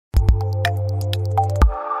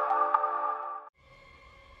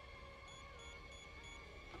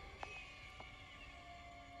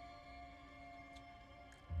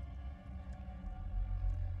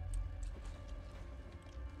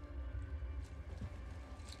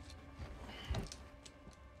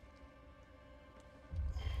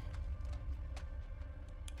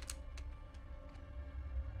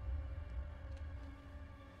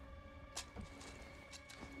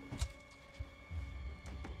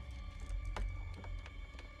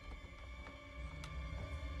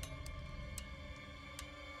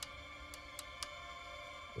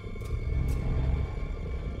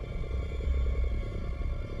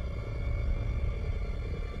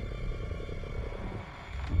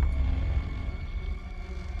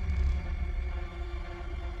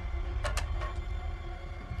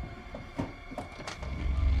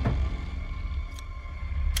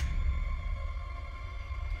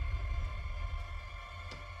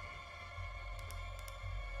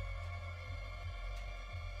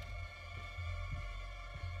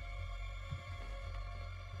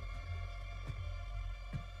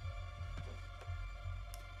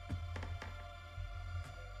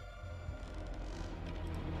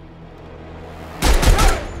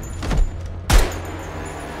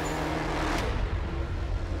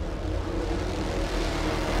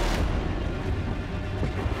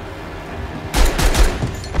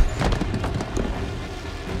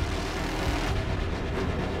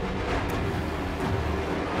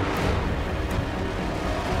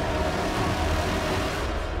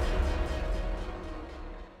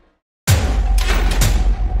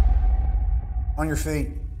On your feet.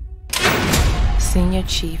 Senior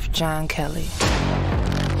Chief John Kelly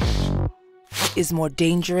is more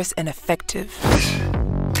dangerous and effective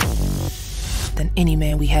than any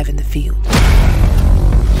man we have in the field.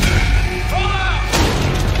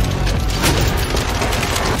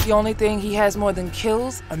 The only thing he has more than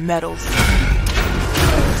kills are medals.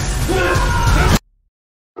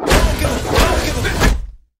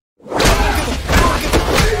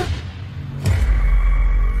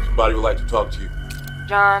 Somebody would like to talk to you.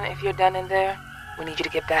 John, if you're done in there, we need you to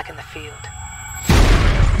get back in the field.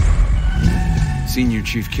 Senior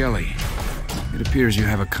Chief Kelly, it appears you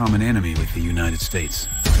have a common enemy with the United States.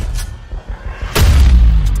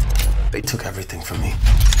 They took everything from me.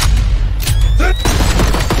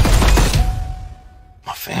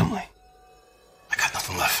 My family. I got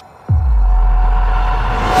nothing left.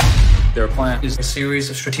 Their plan is a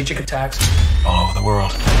series of strategic attacks all over the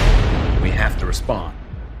world. We have to respond.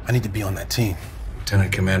 I need to be on that team.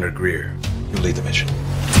 Lieutenant Commander Greer, you lead the mission.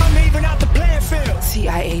 I'm even out the playing field.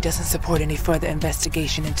 CIA doesn't support any further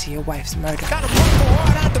investigation into your wife's murder. Gotta work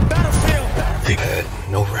hard out the battlefield. They had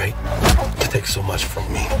no right to take so much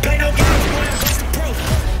from me. Play no games, boy. What's the proof?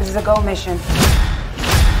 This is a go mission.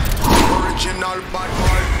 Original bad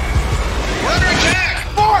boy. Rubber jack!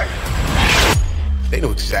 Boy! They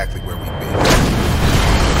know exactly where we've been.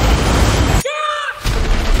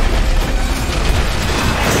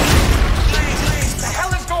 What the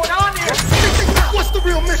hell is going on here? What's the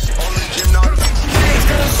real mission?